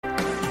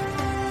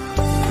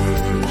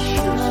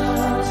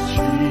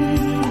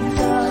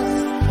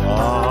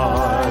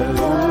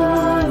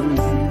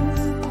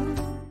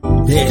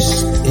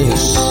This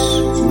is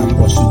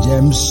Apostle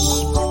James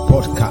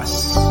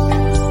Podcast,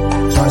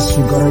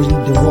 transfiguring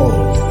the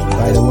world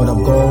by the word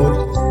of God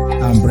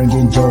and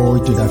bringing joy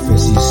to the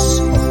faces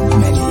of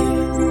many.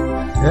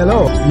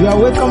 Hello, you are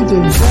welcome to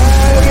a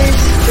very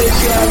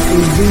special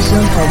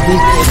edition of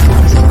this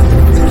podcast.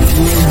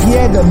 You will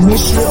hear the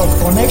mystery of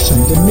connection,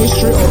 the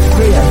mystery of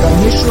prayer, the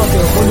mystery of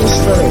the Holy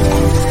Spirit,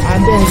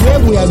 and then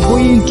where we are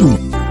going to.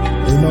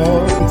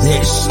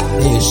 This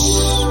is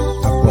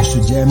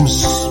Apostle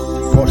James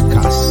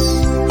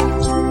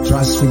Podcast,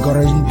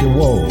 transfiguring the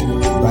world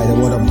by the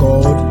word of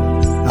God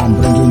and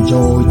bringing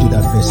joy to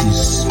the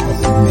faces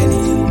of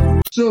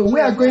many. So we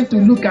are going to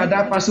look at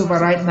that Passover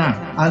right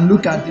now and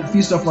look at the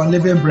Feast of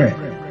Unleavened Bread.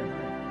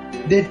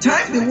 The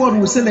time the world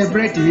will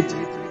celebrate it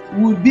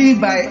will be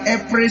by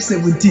April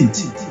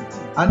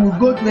 17th, and we'll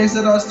go to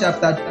Exodus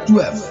chapter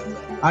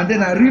 12, and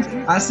then I read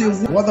and say,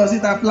 what does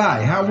it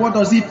apply? What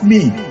does it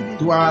mean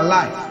to our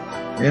life?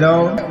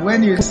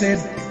 When you said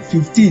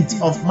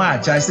 15th of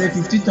March, I say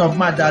 15th of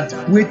March, that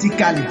poetically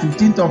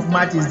 15th of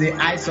March is the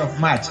Ides of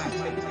March,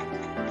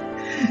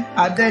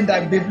 and then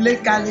that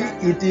biblically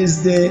it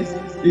is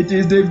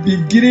the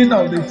beginning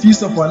of the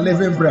Feast of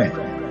Unleavened Bread.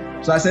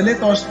 So I said,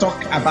 let us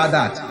talk about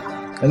that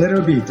a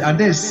little bit and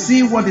then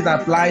see what it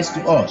applies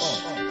to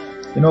us.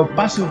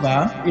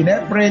 Passover in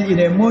April, in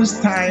a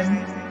month's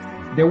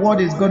time, the world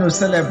is going to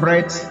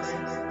celebrate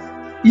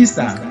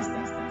Easter,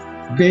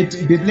 but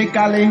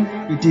biblically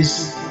it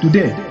is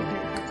today.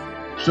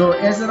 So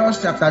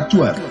Exodus chapter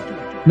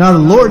 12. Now the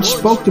Lord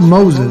spoke to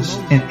Moses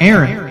and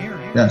Aaron,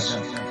 yes,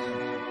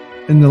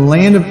 in the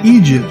land of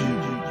Egypt,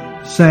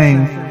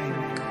 saying,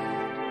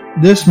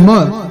 this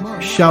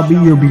month shall be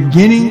your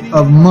beginning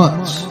of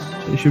months.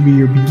 It shall be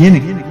your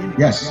beginning.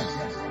 Yes.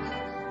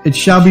 It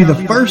shall be the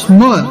first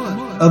month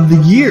of the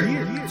year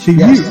to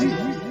you.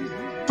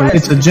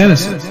 It's a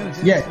Genesis.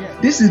 Yeah,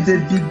 this is the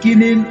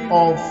beginning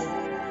of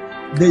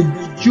the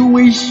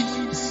Jewish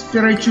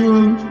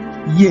spiritual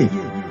year.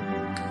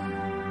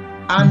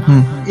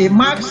 And it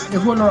marks a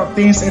whole lot of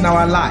things in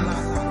our life.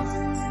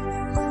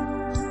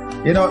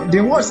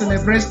 The world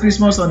celebrates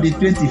Christmas on the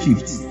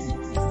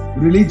 25th,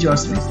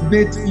 religiously.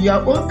 But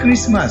your own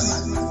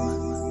Christmas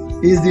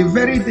is the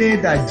very day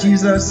that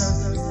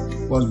Jesus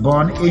was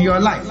born in your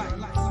life.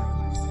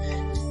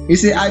 You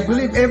see, I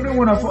believe every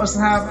one of us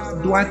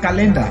have dual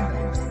calendar.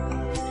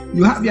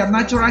 You have your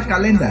natural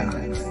calendar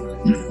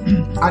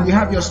and you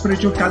have your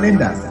spiritual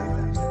calendar.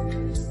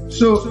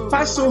 So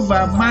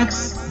Passover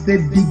marks the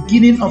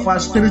beginning of our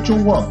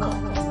spiritual walk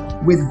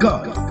with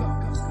God.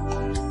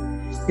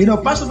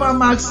 Passover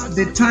marks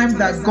the time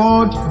that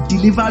God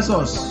delivers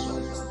us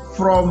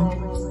from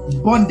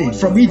bondage,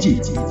 from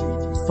Egypt.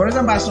 For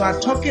example, as we are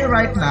talking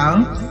right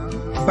now,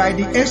 by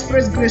the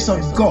express grace of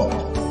God,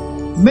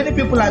 many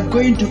people are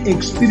going to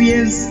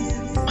experience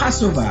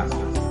Passover.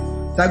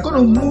 They're going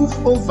to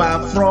move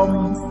over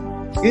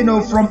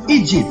from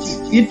Egypt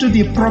into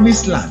the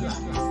promised land.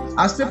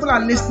 As people are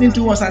listening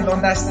to us and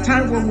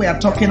understand what we are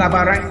talking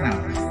about right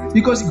now,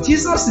 because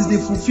Jesus is the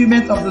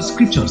fulfillment of the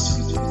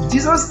scriptures.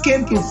 Jesus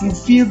came to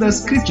fulfill the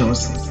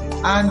scriptures,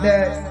 and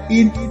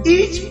in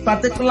each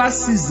particular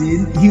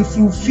season, he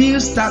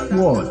fulfills that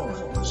word.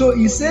 So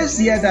he says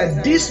here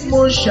that this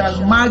month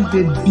shall mark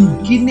the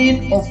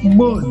beginning of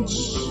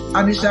months,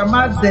 and it shall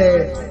mark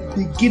the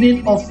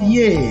beginning of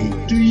year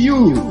to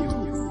you.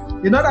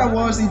 In other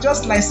words, it's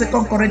just like 2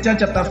 Corinthians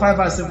chapter 5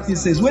 verse 17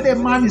 says, when a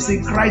man is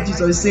in Christ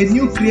Jesus, it's a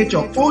new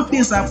creature. All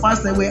things are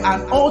passed away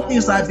and all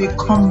things are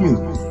become new.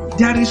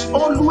 There is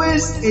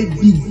always a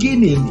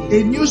beginning,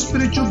 a new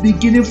spiritual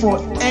beginning for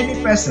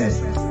any person.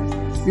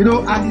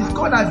 And it's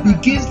God that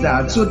begins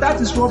that. So that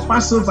is what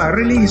Passover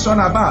really is all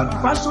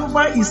about.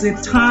 Passover is a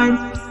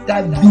time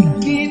that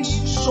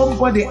begins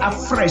somebody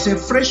afresh, a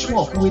fresh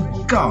walk with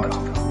God.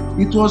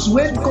 It was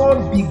when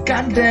God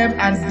began them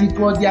and it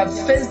was their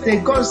first day.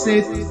 God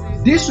said,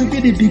 this will be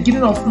the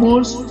beginning of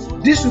months.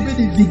 This will be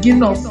the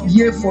beginning of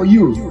year for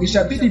you. It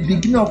shall be the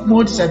beginning of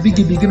months. It shall be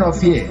the beginning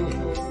of year.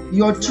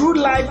 Your true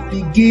life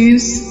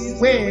begins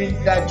when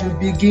that you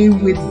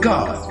begin with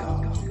God.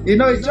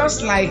 It's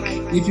just like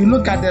if you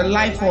look at the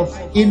life of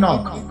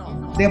Enoch.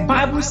 The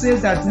Bible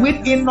says that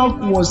when Enoch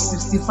was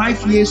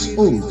 65 years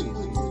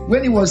old,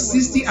 when he was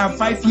 60 and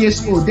 5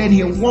 years old, then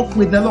he walked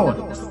with the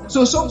Lord.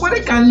 So somebody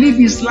can live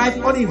his life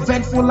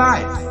uneventful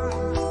life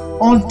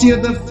until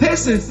the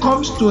person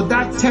comes to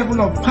that table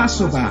of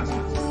Passover,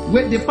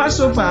 when the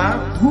Passover,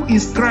 who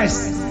is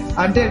Christ,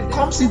 and then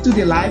comes into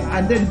the life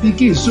and then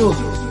begins. So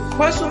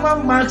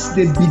Passover marks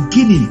the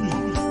beginning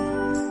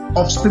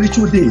of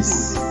spiritual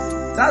days.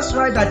 That's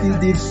why that is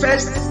the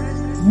first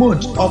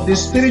month of the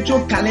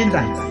spiritual calendar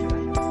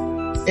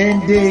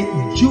and the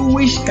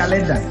Jewish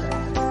calendar.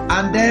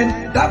 And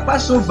then that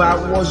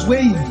Passover was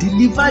where he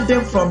delivered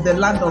them from the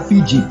land of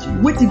Egypt,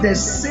 which is the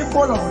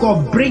symbol of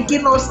God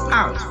bringing us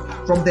out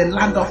from the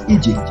land of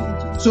Egypt.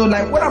 So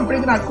like what I'm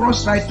bringing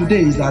across right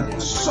today is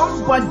that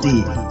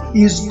somebody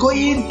is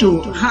going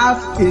to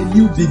have a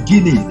new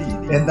beginning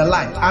in the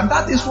life. And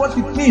that is what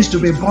it means to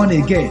be born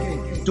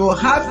again. To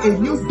have a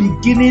new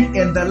beginning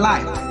in the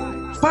life.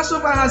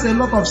 Passover has a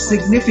lot of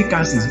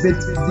significances, but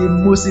the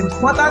most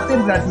important thing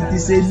is that it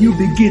is a new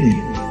beginning.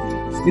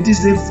 It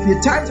is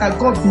the time that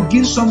God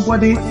begins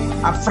somebody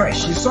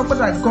afresh. It's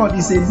somebody that God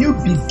is a new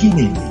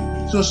beginning.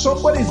 So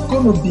somebody is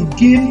going to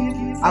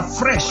begin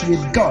afresh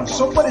with God.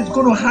 Somebody is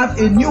going to have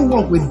a new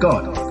walk with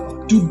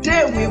God.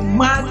 Today we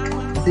mark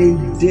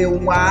the day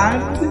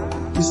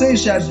one. He says, it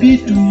shall be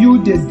to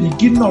you the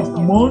beginning of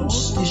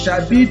months. It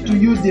shall be to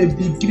you the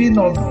beginning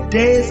of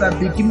days and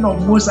beginning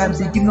of months and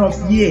beginning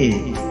of year.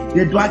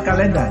 The dual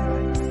calendar.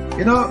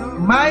 You know,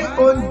 my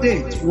own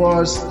date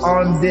was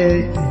on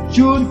the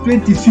June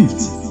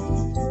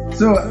 25th.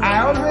 So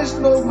I always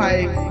know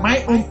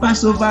my own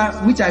Passover,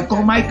 which I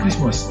call my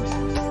Christmas.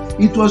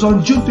 It was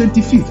on June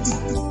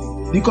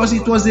 25th. Because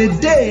it was a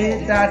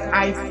day that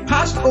I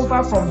passed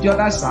over from the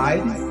other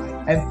side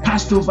and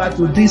passed over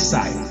to this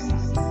side.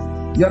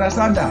 You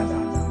understand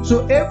that?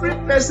 So every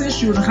person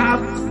should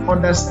have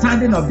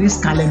understanding of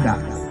this calendar.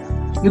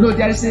 You know,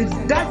 there is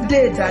that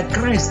day that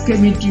Christ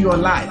came into your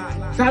life.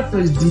 That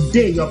was the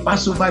day your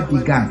Passover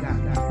began.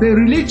 But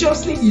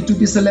religiously, it will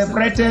be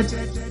celebrated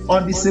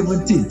on the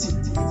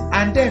 17th.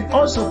 And then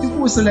also people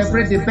will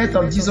celebrate the birth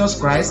of Jesus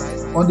Christ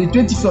on the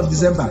 25th of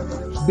December.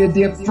 But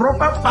the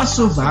proper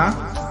Passover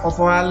of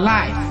our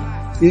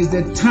life is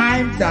the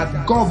time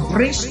that God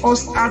brings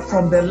us out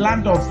from the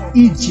land of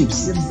Egypt,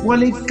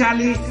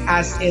 symbolically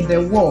as in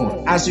the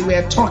world, as we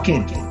were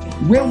talking,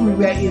 when we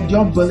were in the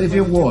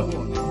unbelieving world.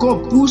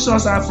 God pulls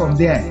us out from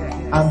there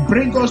and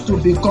brings us to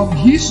become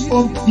His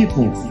own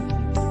people.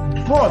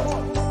 But,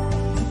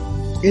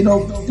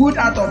 put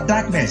out of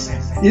darkness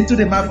into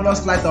the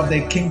marvelous light of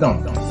the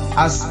kingdom.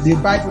 As the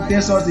Bible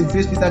tells us in 1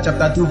 Peter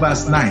chapter 2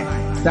 verse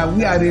 9, that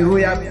we are a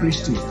royal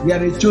priesthood, we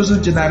are a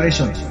chosen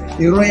generation,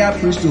 a royal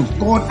priesthood,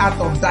 called out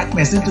of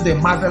darkness into the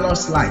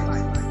marvelous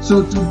light.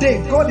 So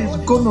today, God is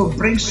going to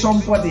bring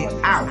somebody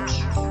out.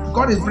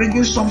 God is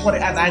bringing somebody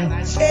out and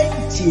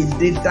changing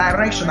the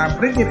direction and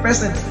bring the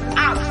person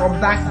out from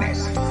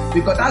darkness,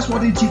 because that's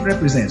what Egypt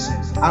represents,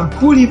 and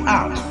pull him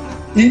out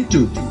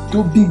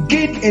to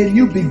begin a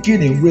new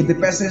beginning with the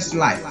person's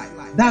life.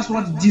 That's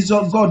what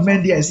Jesus, God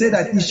meant there. He said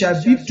that it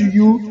shall be to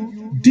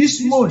you,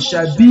 this month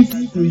shall be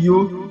to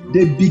you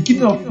the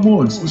beginning of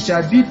months. It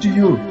shall be to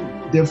you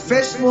the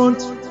first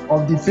month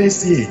of the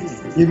first year,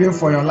 even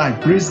for your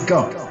life. Praise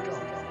God.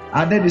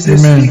 And then he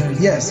says,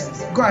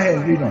 yes, go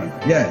ahead, read on.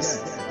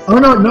 Yes. Oh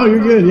no, you're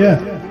good.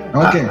 Yeah.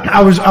 Okay.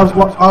 I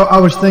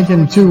was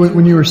thinking too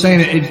when you were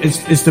saying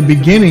it's the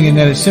beginning, and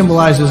that it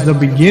symbolizes the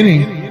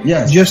beginning.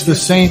 Yes. Just the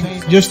same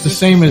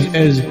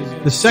as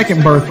the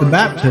second birth, the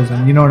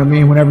baptism. You know what I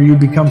mean? Whenever you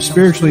become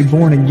spiritually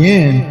born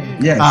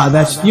again, yes.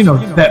 That's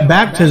that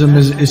baptism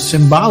is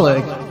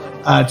symbolic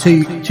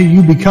to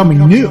you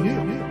becoming new.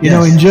 You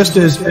know, and just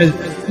as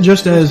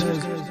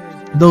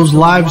those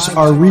lives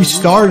are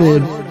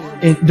restarted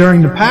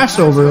during the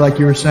Passover, like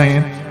you were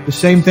saying, the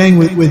same thing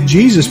with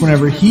Jesus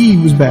whenever he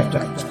was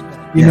baptized.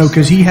 You know,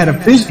 because he had a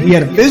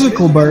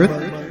physical birth,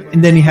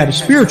 and then he had a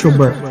spiritual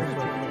birth,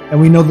 and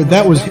we know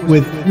that was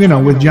with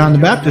John the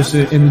Baptist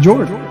in the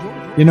Jordan.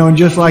 You know, and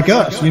just like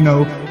us, it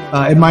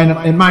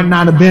might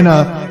not have been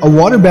a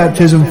water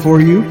baptism for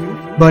you,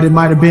 but it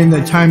might have been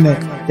the time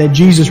that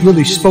Jesus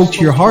really spoke to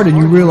your heart and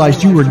you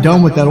realized you were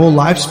done with that old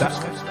lifestyle,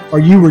 or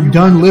you were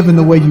done living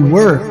the way you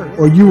were,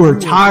 or you were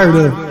tired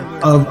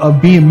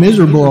of being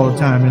miserable all the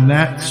time. And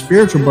that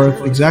spiritual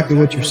birth, exactly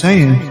what you're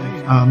saying,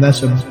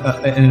 that's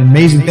an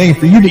amazing thing.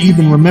 For you to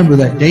even remember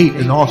that date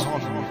is awesome.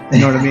 You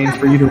know what I mean?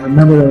 For you to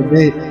remember that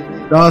date.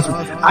 Awesome.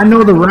 I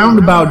know the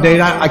roundabout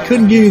date. I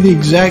couldn't give you the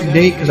exact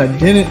date because I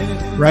didn't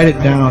write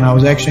it down. I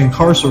was actually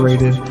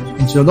incarcerated,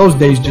 and so those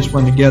days just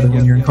run together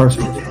when you're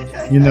incarcerated.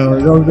 You know,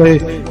 those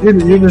days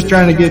you're just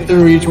trying to get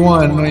through each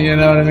one. You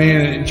know what I mean?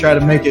 And try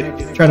to make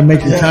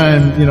your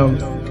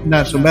time,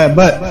 not so bad.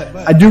 But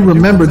I do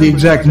remember the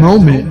exact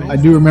moment. I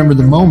do remember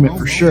the moment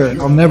for sure.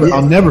 I'll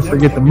never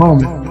forget the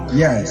moment.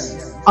 Yes.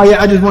 Oh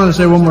yeah. I just want to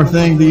say one more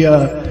thing.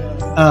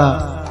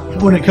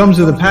 When it comes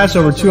to the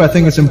Passover too, I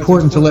think it's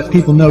important to let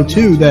people know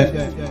too that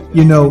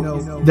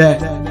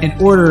that in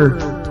order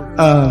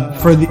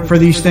for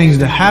these things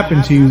to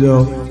happen to you,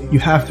 though, you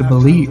have to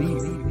believe,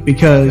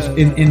 because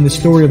in the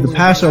story of the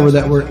Passover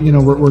that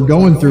we're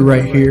going through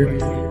right here,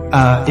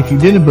 if you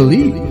didn't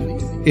believe,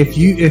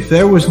 if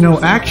there was no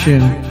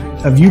action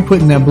of you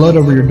putting that blood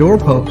over your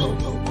doorpost,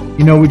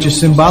 which is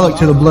symbolic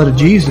to the blood of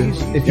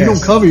Jesus, if you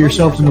don't cover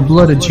yourself in the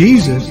blood of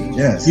Jesus,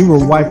 you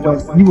were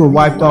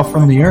wiped off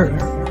from the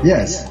earth.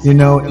 Yes.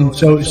 And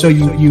so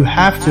you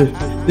have to,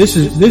 this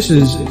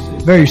is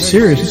very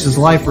serious. This is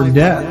life or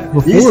death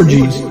before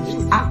Jesus.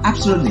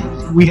 Absolutely.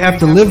 We have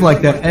to live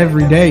like that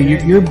every day.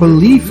 Your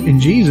belief in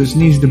Jesus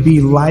needs to be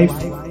life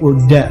or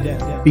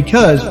death,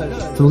 because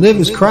to live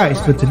is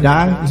Christ, but to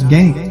die is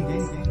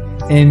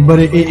gain. But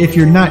if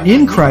you're not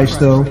in Christ,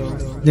 though,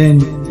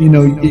 then,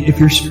 if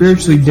you're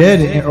spiritually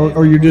dead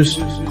or you're just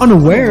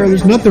unaware,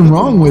 there's nothing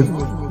wrong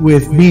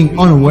with being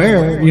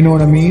unaware. You know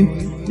what I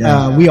mean?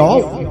 Yeah.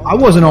 I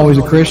wasn't always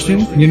a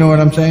Christian, you know what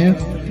I'm saying?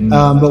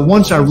 But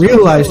once I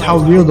realized how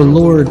real the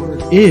Lord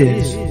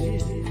is,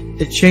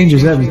 it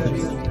changes everything.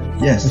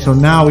 Yes. And so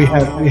now we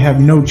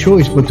have no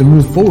choice but to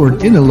move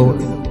forward in the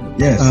Lord.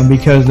 Yes.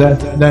 Because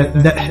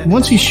that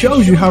once He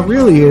shows you how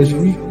real He is,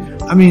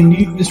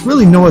 it's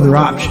really no other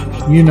option.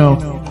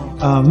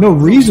 No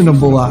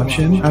reasonable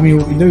option.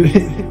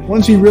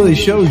 Once He really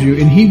shows you,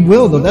 and He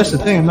will, though. That's the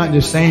thing. I'm not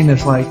just saying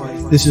this like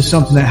this is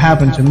something that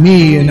happened to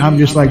me, and I'm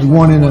just like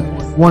one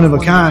of a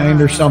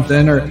kind or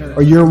something,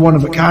 or you're one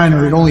of a kind,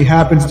 or it only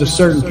happens to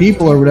certain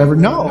people or whatever.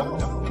 No.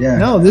 Yeah.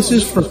 No, this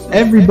is for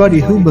everybody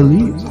who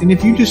believes. And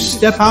if you just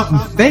step out in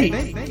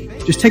faith,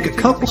 just take a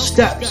couple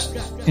steps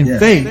in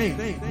faith,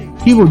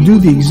 He will do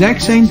the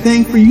exact same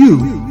thing for you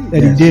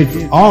that He did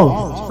for all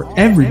of us, for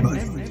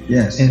everybody.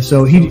 Yes. And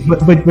so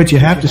but you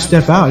have to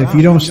step out. If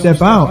you don't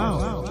step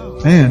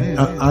out, man,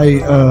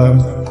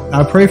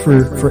 I pray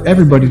for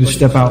everybody to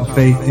step out in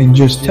faith and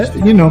just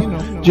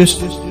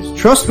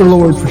trust the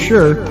Lord for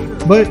sure,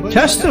 but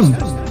test Him.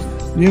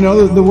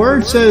 The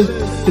word says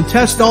to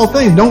test all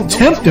things. Don't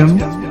tempt Him,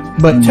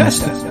 but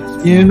test Him.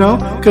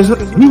 Because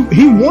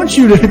He wants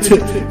you to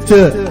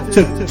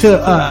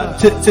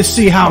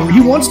see how He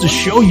wants to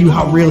show you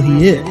how real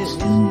He is,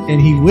 and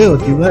He will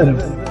if you let Him.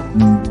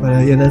 But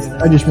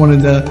I just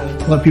wanted to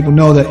let people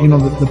know that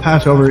the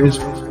Passover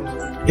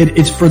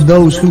it's for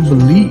those who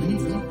believe.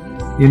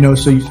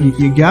 So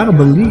you gotta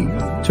believe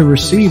to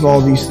receive all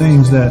these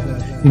things that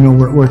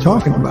we're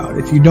talking about.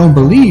 If you don't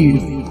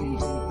believe,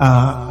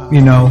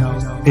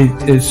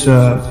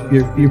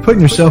 you're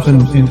putting yourself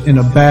in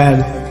a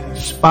bad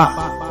spot.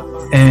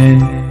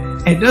 And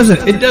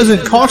it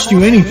doesn't cost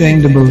you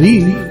anything to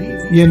believe,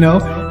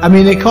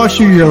 it costs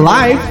you your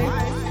life,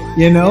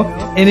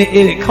 and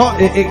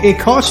it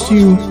costs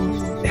you,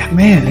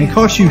 man, it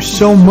costs you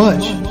so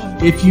much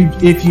if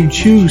you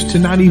choose to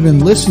not even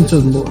listen to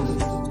the Lord,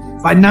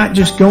 by not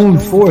just going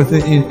forth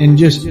and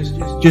just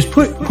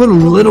put a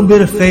little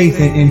bit of faith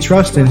and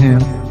trust in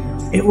Him.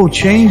 It will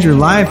change your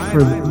life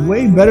for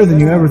way better than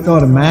you ever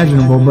thought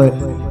imaginable. But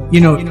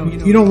you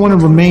don't want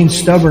to remain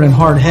stubborn and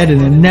hard-headed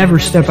and never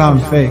step out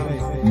in faith.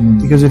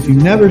 Because if you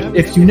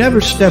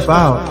never step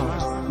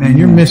out, man,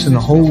 you're missing the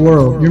whole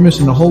world. You're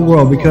missing the whole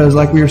world, because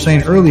like we were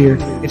saying earlier,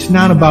 it's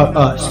not about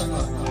us.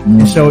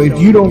 And so if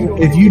you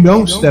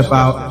don't step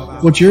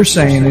out, what you're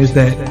saying is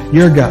that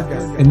you're God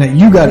and that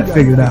you got it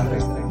figured out.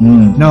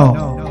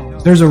 No.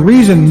 There's a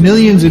reason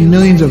millions and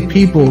millions of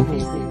people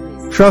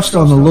trust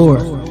on the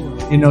Lord.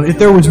 If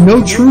there was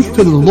no truth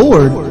to the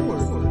Lord,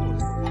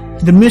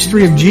 the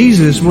mystery of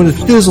Jesus would have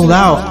fizzled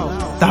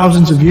out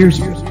thousands of years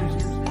ago.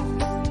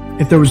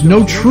 If there was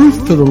no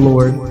truth to the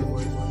Lord,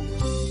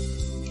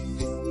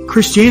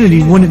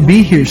 Christianity wouldn't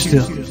be here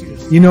still.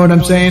 You know what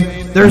I'm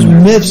saying? There's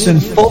myths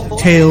and folk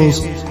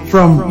tales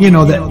from,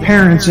 that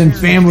parents and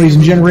families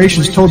and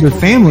generations told their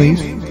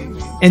families,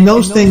 and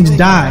those things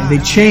die. They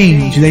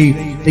change. They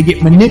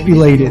get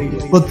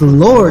manipulated. But the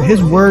Lord,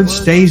 His word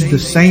stays the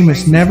same.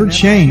 It's never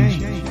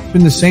changed. It's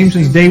been the same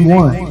since day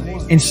one.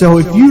 And so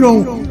if you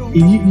don't,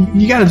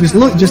 you got to just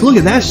look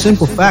at that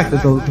simple fact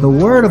that the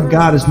word of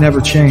God has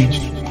never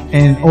changed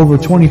in over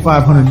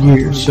 2,500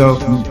 years. So,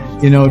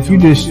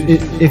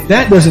 if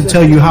that doesn't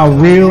tell you how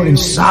real and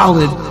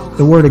solid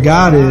the word of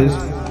God is,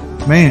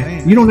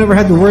 man, you don't ever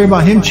have to worry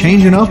about Him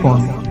changing up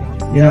on you.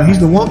 He's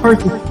the one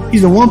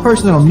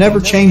person that'll never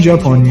change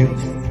up on you.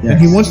 Yes. And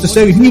He wants to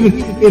save you.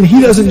 And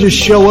He doesn't just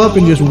show up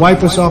and just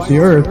wipe us off the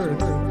earth,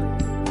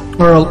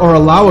 or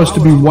allow us to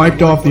be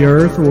wiped off the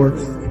earth, or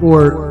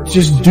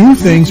just do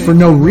things for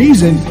no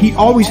reason. He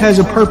always has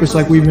a purpose,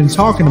 like we've been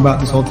talking about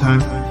this whole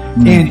time.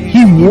 And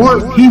He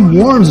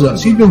warns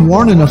us. He's been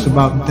warning us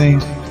about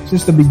things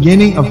since the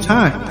beginning of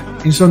time.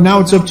 And so now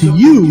it's up to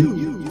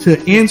you to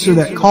answer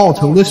that call,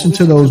 to listen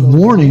to those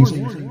warnings,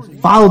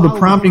 follow the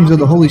promptings of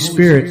the Holy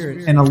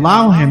Spirit, and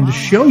allow Him to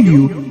show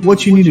you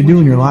what you need to do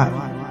in your life.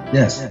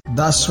 Yes,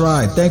 that's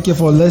right. Thank you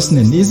for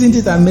listening. Isn't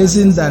it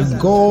amazing that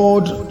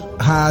God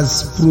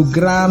has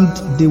programmed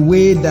the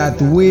way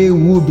that we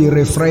will be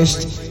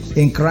refreshed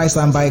in Christ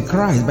and by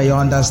Christ, by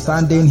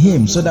understanding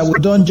Him, so that we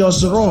don't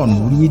just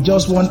run with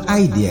just one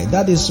idea.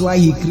 That is why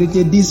He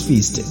created this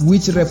feast,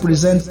 which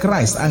represent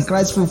Christ, and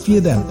Christ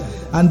fulfilled them.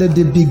 And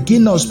the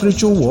beginning of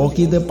spiritual walk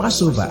is the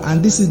Passover,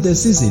 and this is the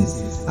season.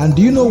 And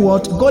do you know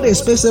what? God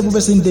expects every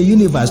person in the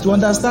universe to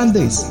understand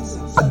this.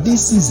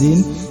 This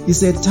season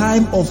is a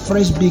time of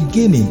fresh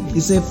beginning.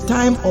 It's a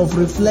time of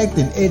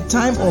reflecting, a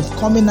time of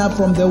coming out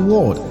from the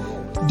world.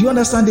 Do you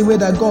understand the way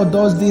that God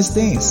does these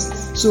things?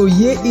 So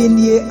year in,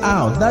 year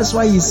out. That's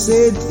why He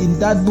said in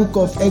that book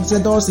of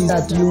Exodus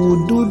that you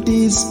will do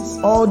this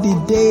all the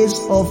days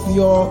of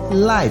your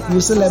life.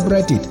 You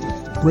celebrate it.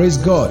 Praise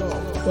God.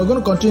 We're going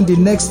to continue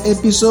the next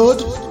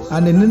episode.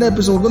 And in the next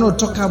episode, we're going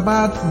to talk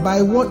about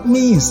by what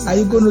means are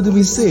you going to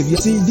be saved. You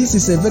see, this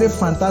is a very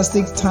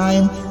fantastic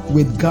time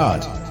with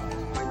God.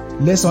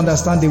 Let's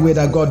understand the way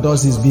that God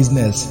does His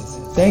business.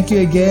 Thank you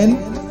again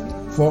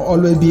for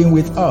always being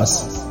with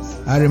us.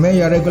 I remain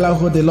your regular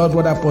host, the Lord,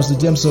 Brother Apostle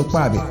James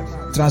Okpabi,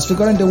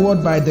 transfiguring the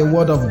word by the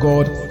word of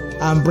God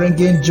and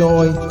bringing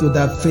joy to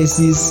the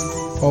faces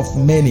of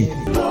many.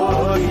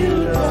 Lord,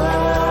 you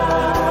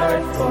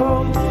died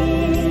for me.